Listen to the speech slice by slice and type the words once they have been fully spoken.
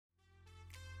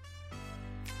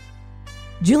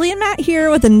Julie and Matt here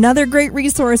with another great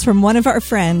resource from one of our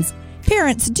friends.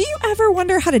 Parents, do you ever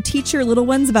wonder how to teach your little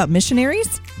ones about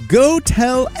missionaries? Go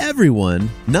Tell Everyone,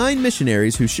 9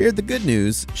 missionaries who shared the good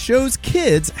news, shows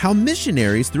kids how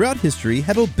missionaries throughout history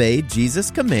have obeyed Jesus'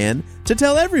 command to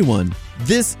tell everyone.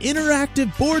 This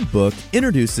interactive board book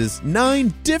introduces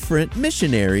 9 different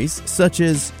missionaries such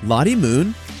as Lottie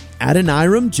Moon,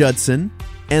 Adoniram Judson,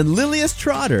 and Lilias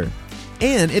Trotter.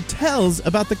 And it tells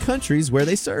about the countries where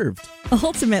they served.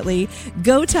 Ultimately,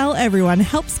 Go Tell Everyone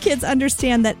helps kids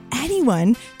understand that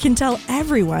anyone can tell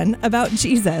everyone about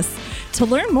Jesus. To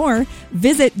learn more,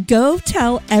 visit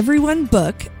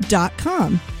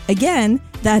gotelleveryonebook.com. Again,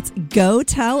 that's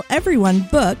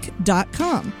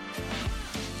gotelleveryonebook.com.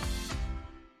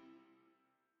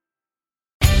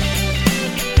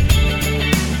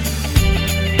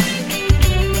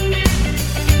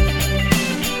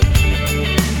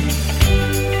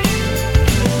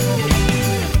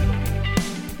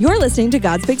 You're listening to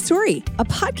God's Big Story, a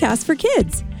podcast for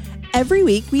kids. Every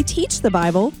week, we teach the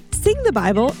Bible, sing the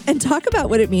Bible, and talk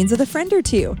about what it means with a friend or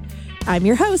two. I'm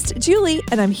your host, Julie,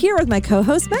 and I'm here with my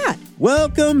co-host, Matt.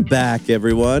 Welcome back,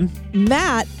 everyone.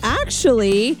 Matt,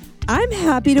 actually, I'm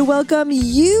happy to welcome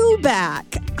you back.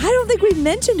 I don't think we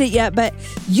mentioned it yet, but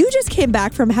you just came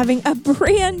back from having a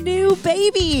brand new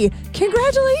baby.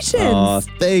 Congratulations. Aw,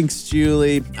 thanks,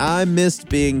 Julie. I missed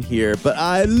being here, but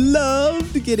I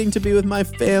loved getting to be with my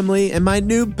family and my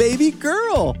new baby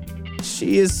girl.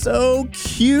 She is so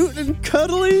cute and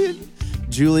cuddly.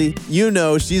 Julie, you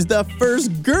know she's the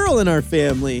first girl in our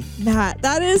family. Matt,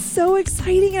 that is so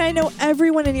exciting, and I know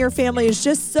everyone in your family is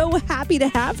just so happy to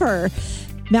have her.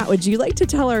 Matt, would you like to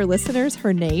tell our listeners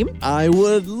her name? I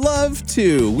would love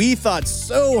to. We thought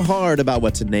so hard about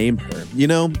what to name her. You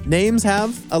know, names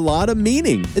have a lot of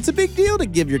meaning. It's a big deal to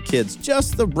give your kids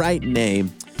just the right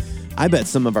name. I bet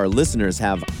some of our listeners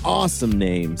have awesome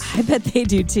names. I bet they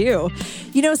do too.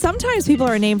 You know, sometimes people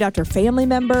are named after family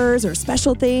members or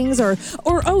special things, or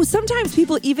sometimes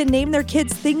people even name their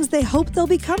kids things they hope they'll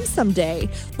become someday.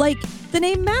 Like the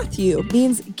name Matthew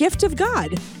means gift of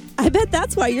God. I bet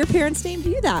that's why your parents named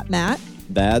you that, Matt.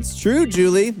 That's true,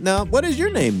 Julie. Now, what does your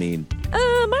name mean?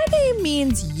 My name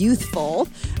means youthful,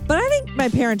 but I think my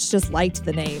parents just liked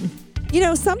the name. You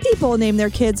know, some people name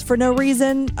their kids for no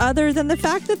reason other than the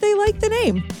fact that they like the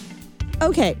name.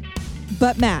 Okay,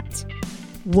 but Matt,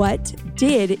 what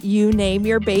did you name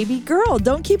your baby girl?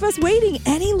 Don't keep us waiting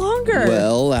any longer.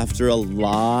 Well, after a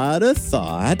lot of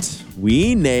thought,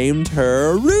 we named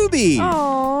her Ruby.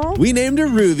 Aww. We named her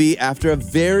Ruby after a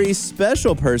very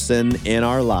special person in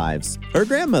our lives, her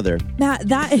grandmother. Matt,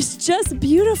 that is just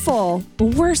beautiful.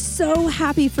 We're so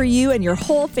happy for you and your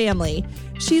whole family.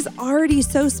 She's already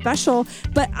so special,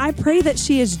 but I pray that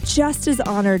she is just as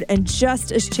honored and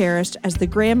just as cherished as the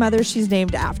grandmother she's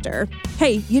named after.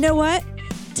 Hey, you know what?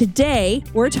 Today,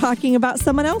 we're talking about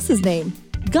someone else's name,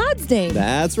 God's name.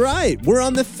 That's right. We're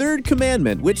on the 3rd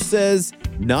commandment, which says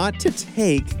not to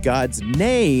take God's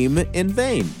name in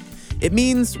vain. It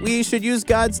means we should use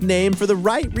God's name for the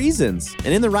right reasons and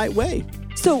in the right way.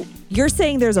 So you're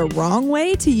saying there's a wrong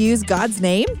way to use God's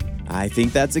name? I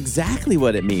think that's exactly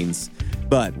what it means.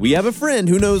 But we have a friend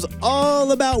who knows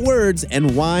all about words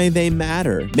and why they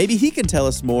matter. Maybe he can tell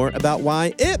us more about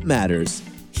why it matters.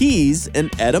 He's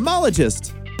an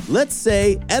etymologist. Let's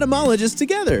say etymologist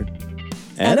together.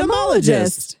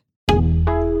 Etymologist.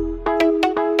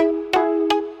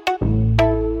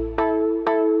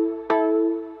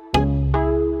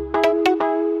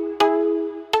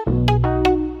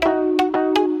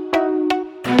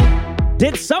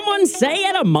 Did someone say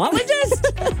etymologist?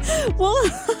 Well,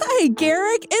 hi,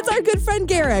 Garrick. It's our good friend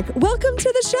Garrick. Welcome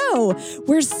to the show.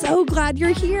 We're so glad you're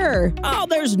here. Oh,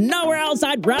 there's nowhere else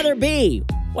I'd rather be.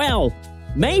 Well,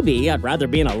 maybe I'd rather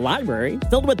be in a library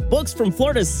filled with books from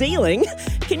floor to ceiling.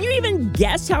 Can you even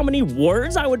guess how many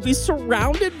words I would be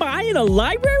surrounded by in a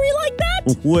library like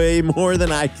that? Way more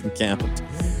than I can count.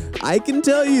 I can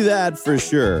tell you that for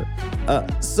sure.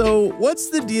 So what's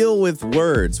the deal with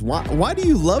words? Why do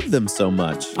you love them so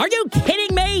much? Are you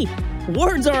kidding me?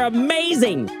 Words are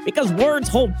amazing because words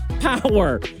hold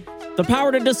power. The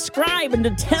power to describe and to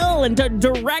tell and to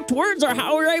direct. Words are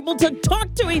how we're able to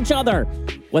talk to each other.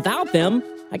 Without them,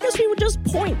 I guess we would just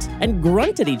point and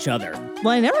grunt at each other.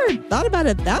 Well, I never thought about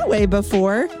it that way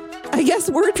before. I guess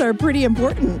words are pretty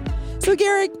important. So,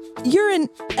 Garrick, you're an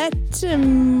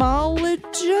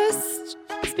etymologist?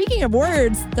 Speaking of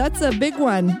words, that's a big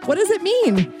one. What does it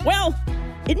mean? Well,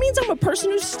 it means I'm a person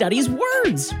who studies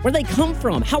words, where they come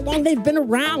from, how long they've been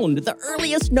around, the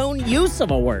earliest known use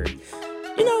of a word.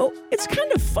 It's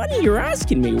kind of funny you're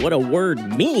asking me what a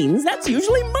word means. That's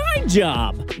usually my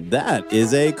job. That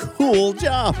is a cool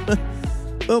job.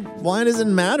 But why does it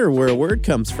matter where a word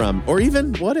comes from or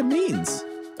even what it means?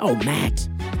 Oh, Matt,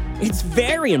 it's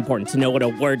very important to know what a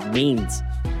word means.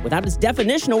 Without its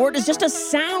definition, a word is just a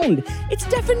sound. Its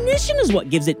definition is what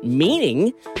gives it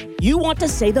meaning. You want to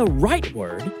say the right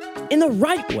word in the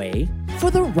right way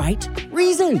for the right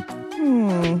reason.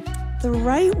 The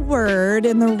right word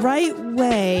in the right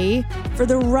way for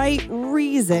the right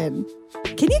reason.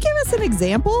 Can you give us an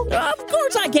example? Of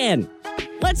course I can.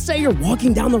 Let's say you're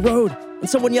walking down the road and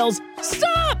someone yells,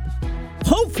 "Stop!"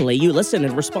 Hopefully you listen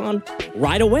and respond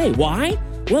right away. Why?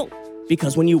 Well,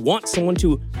 because when you want someone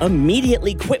to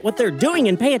immediately quit what they're doing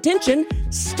and pay attention,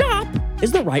 stop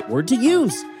is the right word to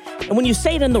use. And when you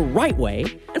say it in the right way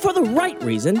and for the right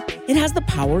reason, it has the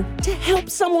power to help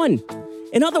someone.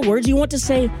 In other words, you want to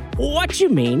say what you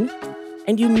mean,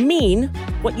 and you mean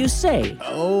what you say.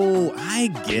 Oh, I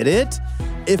get it.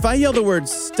 If I yell the word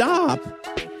stop,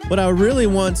 but I really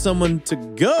want someone to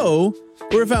go,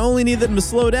 or if I only need them to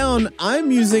slow down,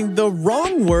 I'm using the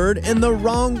wrong word in the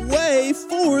wrong way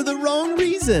for the wrong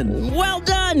reason. Well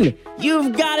done!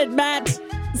 You've got it, Matt.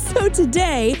 So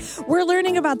today, we're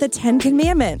learning about the 10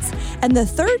 Commandments. And the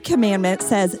third commandment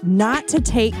says not to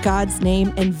take God's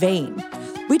name in vain.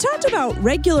 We talked about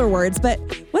regular words, but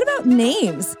what about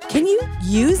names? Can you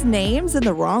use names in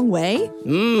the wrong way?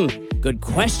 Good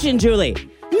question, Julie.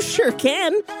 You sure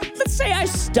can. Let's say I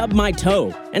stub my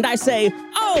toe and I say,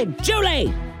 "Oh,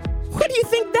 Julie!" What do you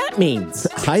think that means?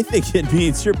 I think it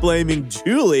means you're blaming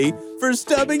Julie for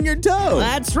stubbing your toe.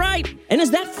 That's right. And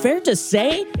is that fair to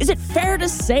say? Is it fair to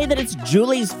say that it's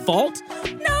Julie's fault?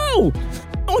 No!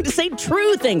 I want to say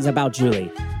true things about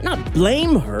Julie, not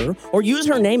blame her or use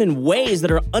her name in ways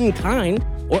that are unkind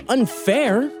or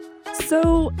unfair.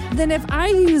 So then if I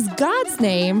use God's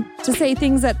name to say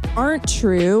things that aren't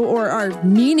true or are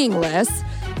meaningless,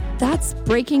 that's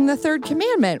breaking the third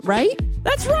commandment, right?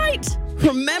 That's right.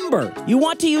 Remember, you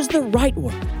want to use the right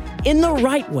word in the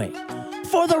right way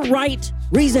for the right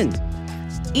reason.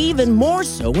 Even more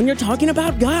so when you're talking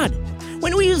about God.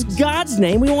 When we use God's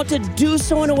name, we want to do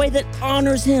so in a way that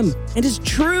honors Him and is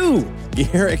true.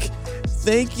 Garrick,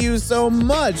 thank you so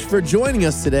much for joining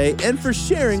us today and for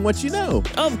sharing what you know.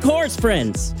 Of course,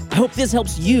 friends. I hope this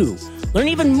helps you learn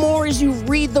even more as you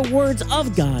read the words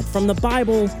of God from the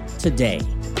Bible today.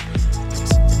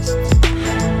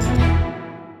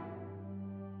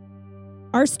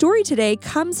 Our story today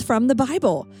comes from the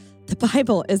Bible. The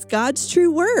Bible is God's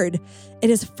true word. It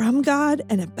is from God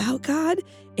and about God,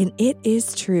 and it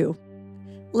is true.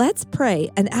 Let's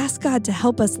pray and ask God to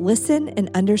help us listen and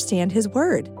understand His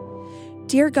word.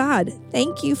 Dear God,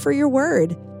 thank you for your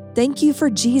word. Thank you for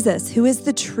Jesus, who is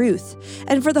the truth,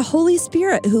 and for the Holy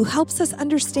Spirit, who helps us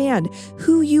understand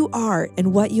who you are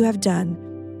and what you have done.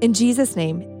 In Jesus'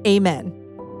 name, amen.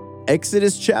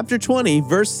 Exodus chapter 20,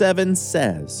 verse 7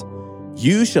 says,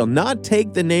 "You shall not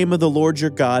take the name of the Lord your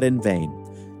God in vain."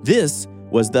 This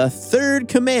was the third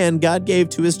command God gave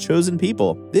to His chosen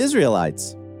people, the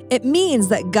Israelites. It means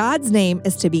that God's name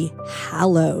is to be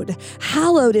hallowed.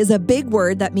 Hallowed is a big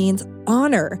word that means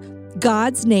honor.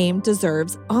 God's name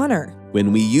deserves honor.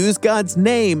 When we use God's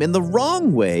name in the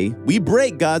wrong way, we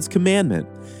break God's commandment.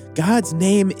 God's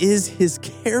name is His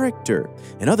character.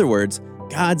 In other words,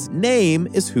 God's name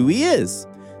is who He is.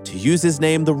 To use His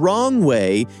name the wrong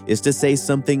way is to say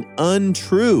something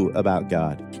untrue about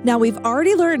God. Now, we've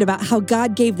already learned about how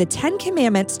God gave the 10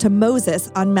 Commandments to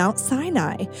Moses on Mount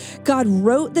Sinai. God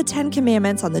wrote the 10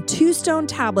 Commandments on the 2 stone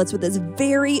tablets with His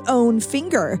very own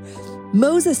finger.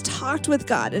 Moses talked with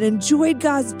God and enjoyed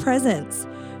God's presence.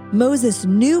 Moses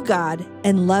knew God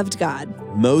and loved God.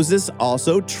 Moses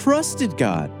also trusted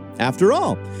God. After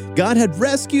all, God had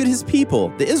rescued His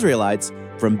people, the Israelites,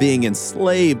 from being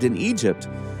enslaved in Egypt.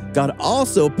 God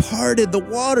also parted the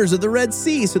waters of the Red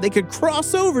Sea so they could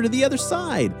cross over to the other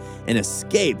side and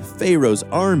escape Pharaoh's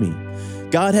army.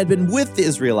 God had been with the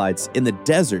Israelites in the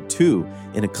desert too,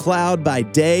 in a cloud by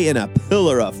day and a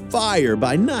pillar of fire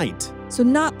by night. So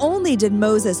not only did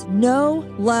Moses know,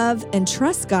 love, and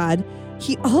trust God,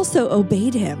 he also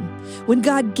obeyed Him. When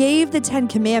God gave the 10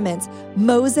 Commandments,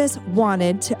 Moses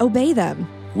wanted to obey them.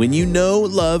 When you know,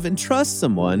 love, and trust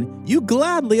someone, you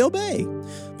gladly obey.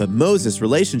 But Moses'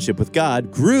 relationship with God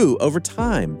grew over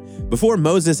time. Before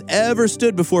Moses ever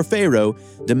stood before Pharaoh,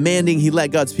 demanding he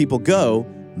let God's people go,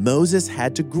 Moses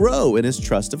had to grow in his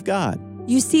trust of God.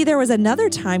 You see, there was another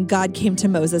time God came to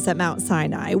Moses at Mount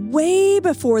Sinai, way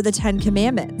before the 10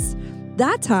 Commandments.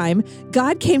 That time,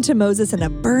 God came to Moses in a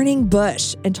burning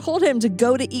bush and told him to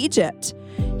go to Egypt.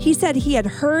 He said he had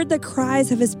heard the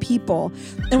cries of his people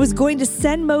and was going to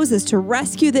send Moses to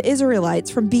rescue the Israelites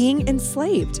from being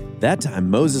enslaved. That time,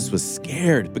 Moses was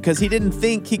scared because he didn't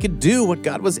think he could do what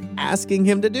God was asking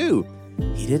him to do.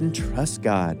 He didn't trust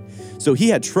God, so he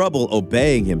had trouble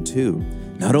obeying him too.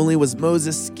 Not only was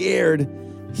Moses scared,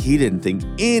 he didn't think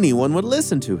anyone would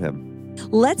listen to him.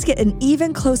 Let's get an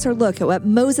even closer look at what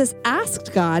Moses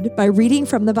asked God by reading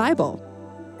from the Bible.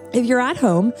 If you're at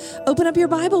home, open up your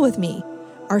Bible with me.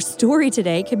 Our story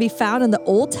today can be found in the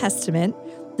Old Testament,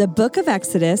 the book of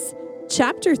Exodus,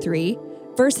 chapter 3,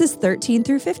 verses 13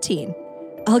 through 15.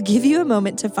 I'll give you a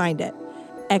moment to find it.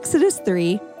 Exodus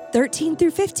 3, 13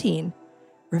 through 15.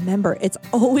 Remember, it's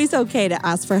always okay to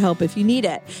ask for help if you need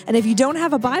it. And if you don't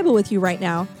have a Bible with you right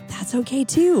now, that's okay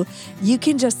too. You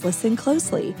can just listen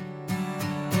closely.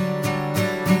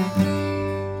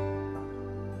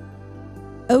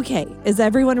 Okay, is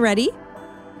everyone ready?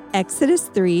 Exodus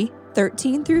 3,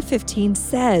 13 through 15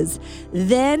 says,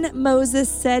 "Then Moses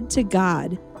said to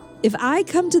God, 'If I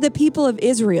come to the people of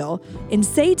Israel and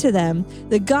say to them,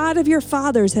 the God of your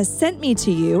fathers has sent me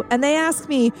to you, and they ask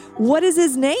me, what is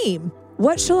his name?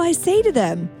 What shall I say to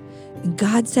them?' And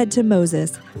God said to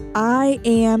Moses, 'I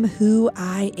am who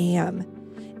I am.'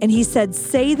 And he said,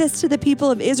 'Say this to the people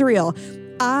of Israel,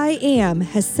 I am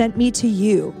has sent me to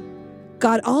you.'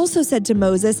 God also said to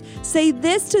Moses, 'Say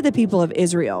this to the people of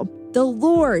Israel, the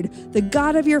Lord, the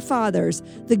God of your fathers,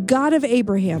 the God of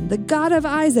Abraham, the God of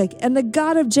Isaac, and the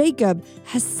God of Jacob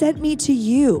has sent me to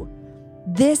you.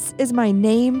 This is my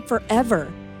name forever,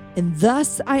 and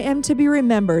thus I am to be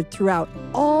remembered throughout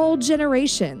all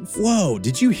generations.'" Whoa,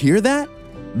 did you hear that?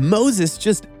 Moses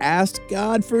just asked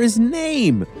God for his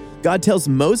name. God tells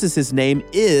Moses his name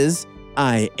is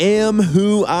I am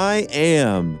who I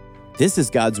am. This is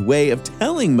God's way of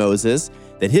telling Moses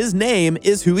that his name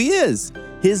is who he is.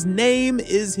 His name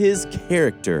is his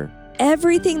character.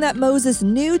 Everything that Moses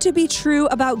knew to be true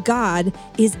about God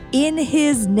is in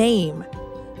his name.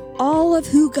 All of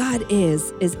who God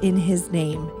is in his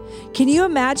name. Can you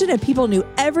imagine if people knew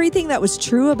everything that was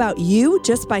true about you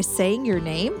just by saying your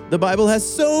name? The Bible has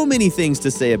so many things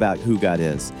to say about who God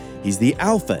is. He's the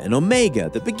Alpha and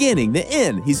Omega, the beginning, the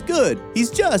end. He's good,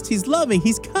 he's just, he's loving,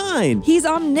 he's kind. He's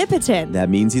omnipotent. That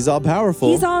means he's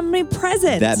all-powerful. He's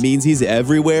omnipresent. That means he's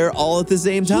everywhere all at the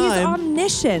same time. He's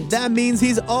omniscient. That means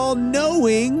he's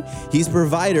all-knowing. He's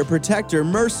provider, protector,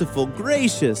 merciful,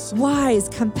 gracious, wise,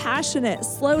 compassionate,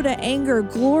 slow to anger,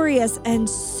 glorious, and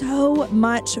so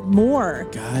much more.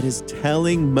 God is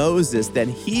telling Moses that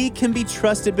he can be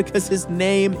trusted because his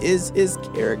name is his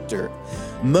character.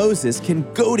 Moses can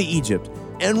go to Egypt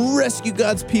and rescue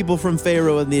God's people from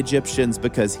Pharaoh and the Egyptians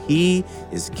because he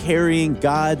is carrying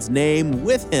God's name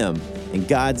with him, and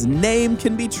God's name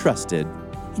can be trusted.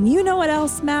 And you know what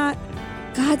else, Matt?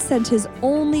 God sent his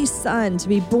only son to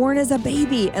be born as a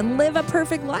baby and live a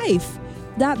perfect life.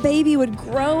 That baby would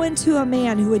grow into a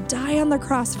man who would die on the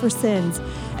cross for sins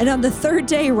and on the third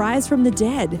day rise from the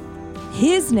dead.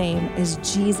 His name is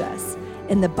Jesus.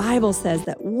 And the Bible says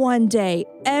that one day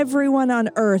everyone on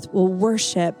earth will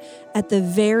worship at the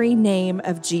very name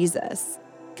of Jesus.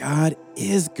 God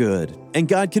is good, and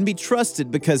God can be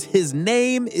trusted because his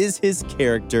name is his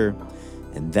character.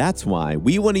 And that's why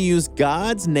we want to use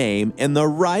God's name in the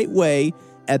right way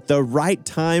at the right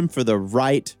time for the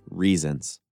right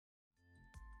reasons.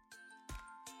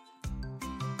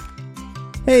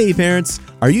 Hey parents,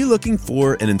 are you looking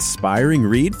for an inspiring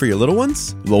read for your little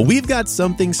ones? Well, we've got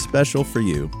something special for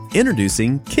you.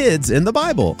 Introducing Kids in the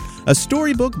Bible, a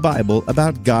storybook Bible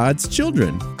about God's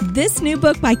children. This new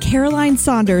book by Caroline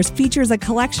Saunders features a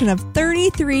collection of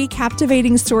 33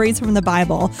 captivating stories from the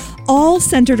Bible, all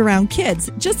centered around kids,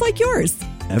 just like yours.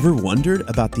 Ever wondered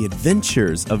about the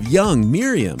adventures of young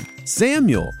Miriam,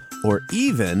 Samuel, or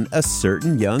even a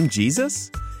certain young Jesus?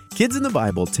 Kids in the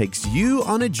Bible takes you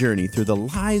on a journey through the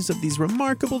lives of these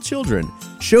remarkable children,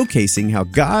 showcasing how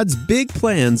God's big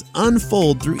plans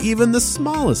unfold through even the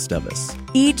smallest of us.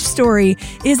 Each story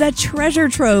is a treasure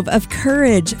trove of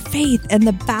courage, faith, and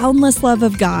the boundless love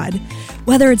of God.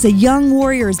 Whether it's a young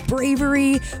warrior's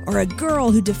bravery, or a girl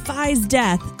who defies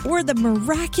death, or the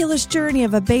miraculous journey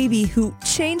of a baby who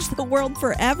changed the world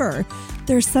forever,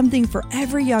 there's something for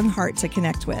every young heart to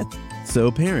connect with.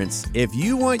 So parents, if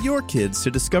you want your kids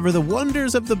to discover the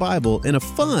wonders of the Bible in a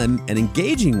fun and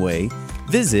engaging way,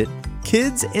 visit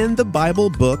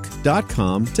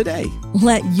kidsinthebiblebook.com today.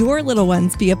 Let your little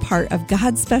ones be a part of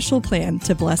God's special plan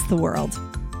to bless the world.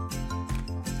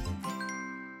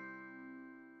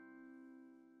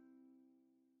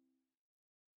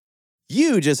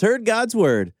 You just heard God's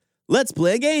word. Let's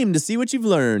play a game to see what you've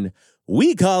learned.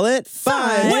 We call it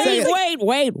 5 Wait,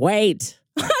 Seconds. wait.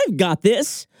 I've got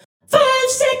this.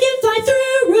 5-second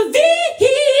fly-through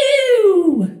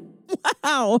review.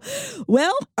 Wow.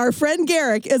 Well, our friend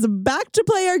Garrick is back to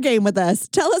play our game with us.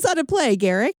 Tell us how to play,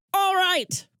 Garrick. All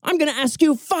right. I'm going to ask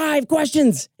you 5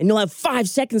 questions, and you'll have 5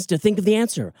 seconds to think of the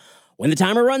answer. When the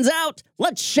timer runs out,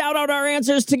 let's shout out our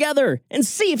answers together and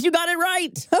see if you got it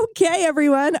right. Okay,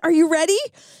 everyone. Are you ready?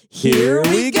 Here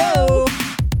we go.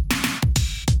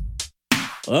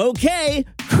 Okay,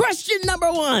 question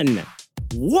number 1.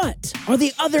 What are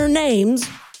the other names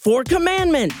for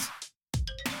commandment?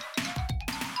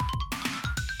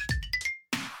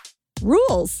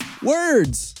 Rules.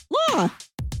 Words. Law.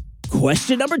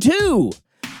 Question number 2.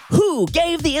 Who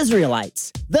gave the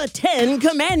Israelites the 10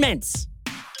 commandments?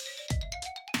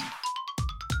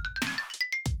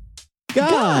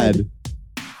 God.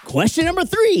 Question number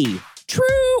 3.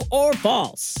 True or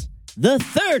false? The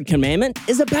 3rd commandment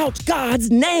is about God's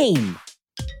name.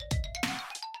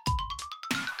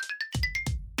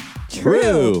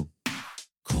 True.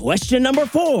 Question number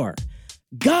 4.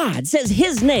 God says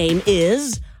his name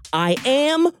is I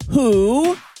am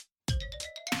who?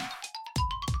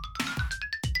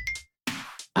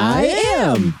 I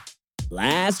am.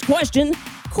 Last question.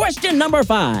 Question number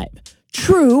 5.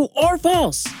 True or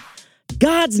false?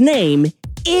 God's name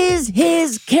is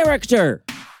his character.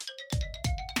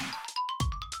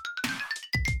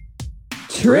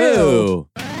 True.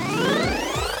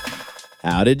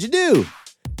 How did you do?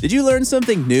 Did you learn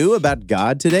something new about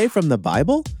God today from the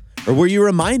Bible? Or were you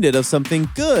reminded of something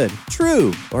good,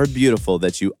 true, or beautiful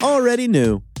that you already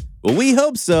knew? Well, we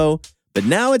hope so. But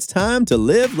now it's time to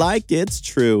live like it's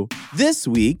true. This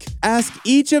week, ask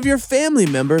each of your family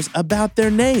members about their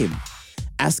name.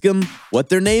 Ask them what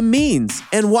their name means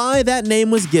and why that name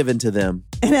was given to them.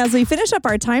 And as we finish up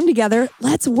our time together,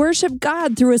 let's worship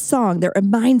God through a song that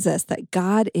reminds us that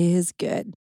God is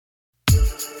good.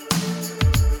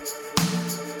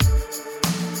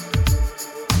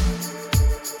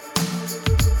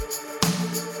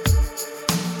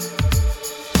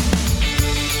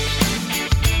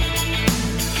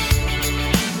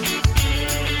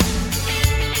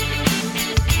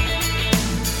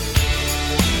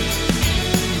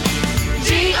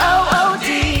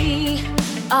 G-O-O-D,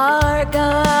 our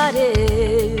God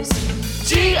is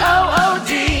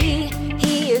G-O-O-D,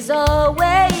 he has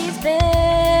always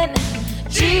been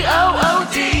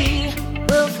G-O-O-D,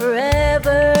 will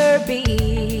forever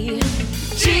be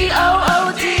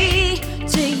G-O-O-D,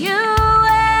 to you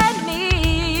and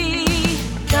me.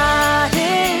 God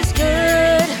is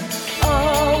good,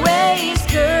 always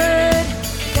good.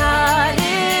 God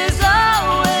is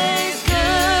always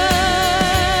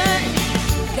good.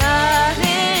 God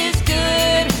is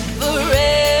good,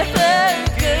 forever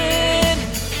good.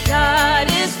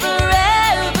 God is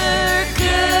forever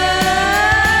good.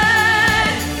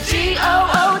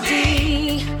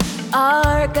 G-O-O-D,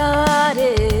 our God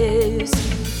is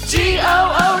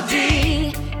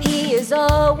G-O-O-D, he has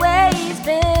always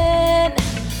been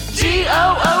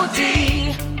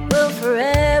G-O-O-D, will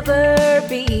forever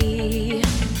be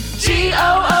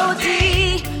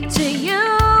G-O-O-D, to you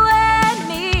and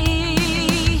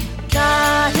me.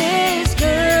 God is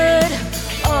good,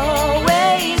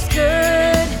 always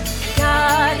good.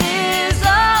 God is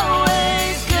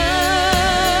always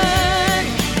good.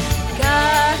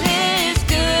 God is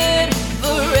good,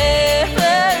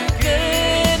 forever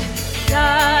good.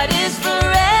 God is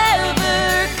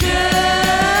forever good.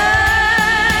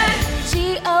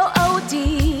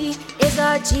 G-O-O-D is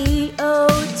our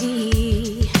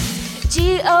G-O-D.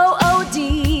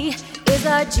 G-O-O-D is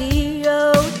our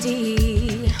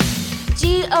G-O-D.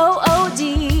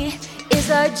 G-O-O-D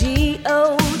is our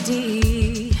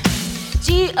G-O-D.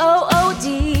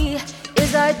 G-O-O-D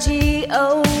is our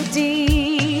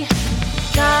G-O-D.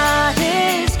 God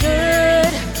is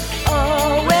good,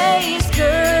 always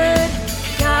good.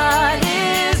 God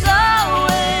is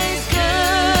always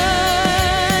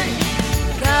good.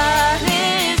 God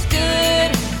is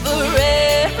good,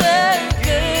 forever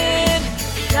good.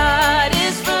 God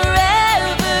is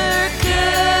forever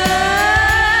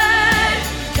good.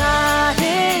 God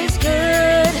is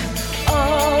good,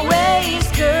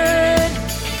 always good.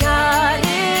 God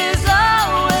is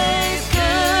always good.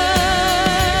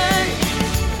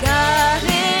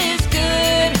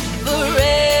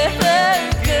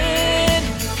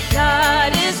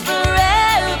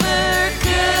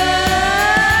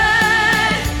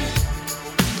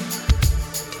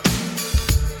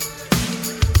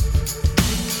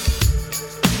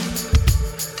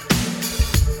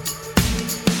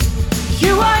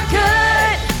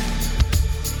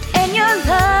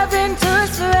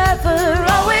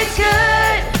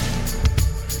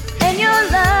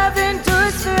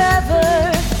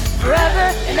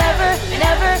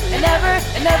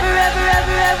 and ever, ever,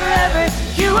 ever, ever, ever.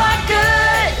 You are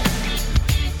good,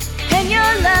 and your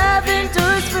love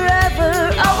endures forever.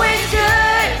 Always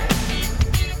good,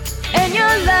 and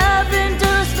your love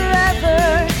endures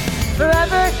forever.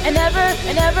 Forever and ever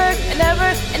and ever and ever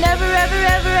and ever, ever,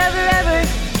 ever, ever, ever.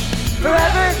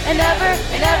 Forever and ever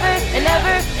and ever and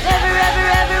ever and ever, ever,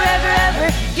 ever, ever,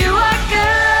 ever. You are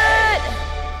good.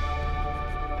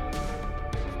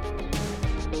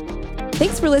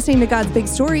 Thanks for listening to God's Big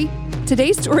Story.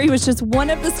 Today's story was just one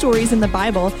of the stories in the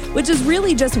Bible, which is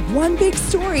really just one big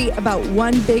story about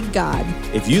one big God.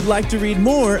 If you'd like to read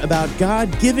more about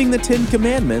God giving the 10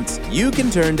 Commandments, you can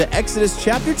turn to Exodus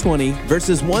chapter 20,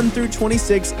 verses 1 through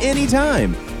 26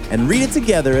 anytime and read it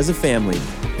together as a family,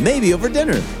 maybe over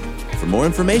dinner. For more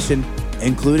information,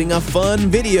 including a fun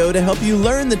video to help you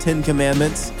learn the 10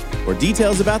 Commandments or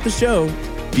details about the show,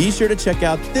 be sure to check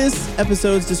out this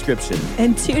episode's description.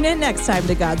 And tune in next time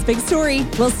to God's Big Story.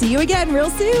 We'll see you again real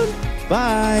soon.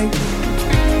 Bye.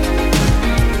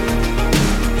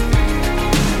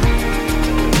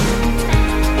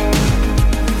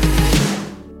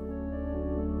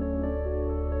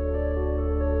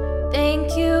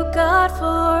 Thank you, God,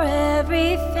 for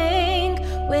everything.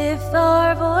 With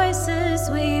our voices,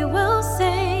 we will